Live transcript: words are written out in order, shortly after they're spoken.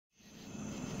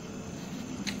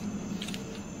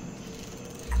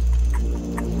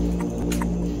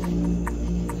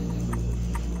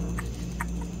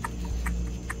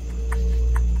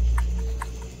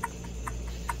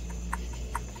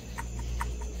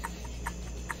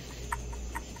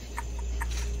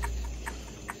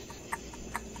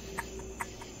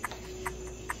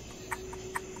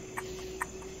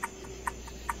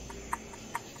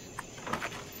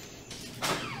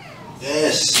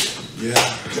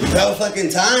About fucking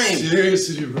time.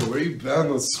 Seriously, bro, where you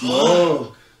been? Let's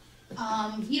smoke.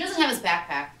 He doesn't have his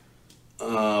backpack.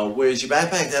 Where's your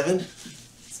backpack, Devin?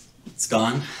 It's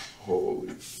gone. Holy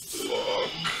fuck.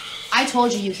 I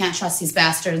told you can't trust these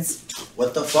bastards.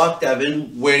 What the fuck,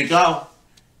 Devin? Where'd it go?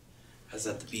 I was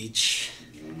at the beach,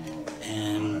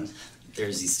 and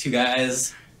there's these two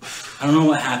guys. I don't know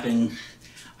what happened.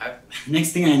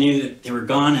 Next thing I knew, they were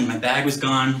gone, and my bag was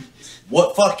gone.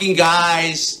 What fucking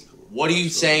guys? What are you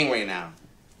saying right now?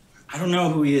 I don't know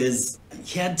who he is.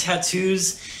 He had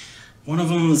tattoos. One of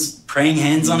them was praying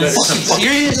hands on his...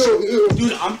 Serious?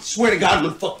 Dude, I swear to God, I'm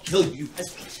gonna fucking kill you.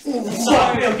 I'm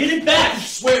sorry, I'll get it back. I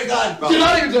swear to God, bro. Get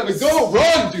out of here, Devin. Go,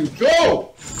 run, dude,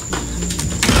 go.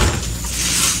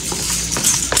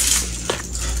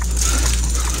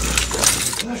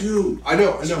 Dude, I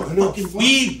know. fucking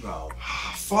weed, bro.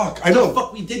 Fuck, I know. What the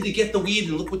fuck we did to get the weed,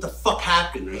 and look what the fuck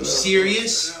happened. Are you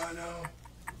serious? I know.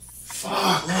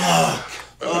 Fuck.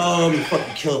 Oh, I'm gonna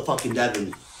fucking kill fucking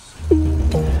Devin.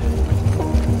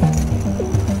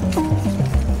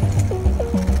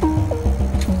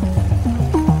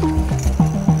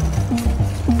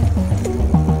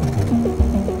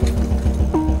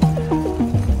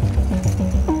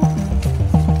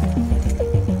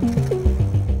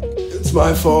 It's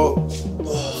my fault.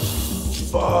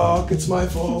 Fuck, it's my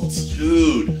fault.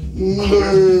 Dude.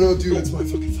 No, dude, it's my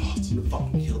fucking fault. I'm gonna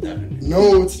fucking kill Devin.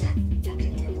 No, it's not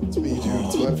fucking Devin. It's me, dude.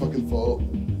 It's my fucking fault.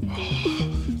 You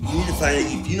need to find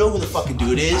out. You know who the fucking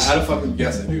dude is? I had a fucking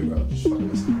guess, I do, bro. Just fucking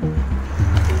listen.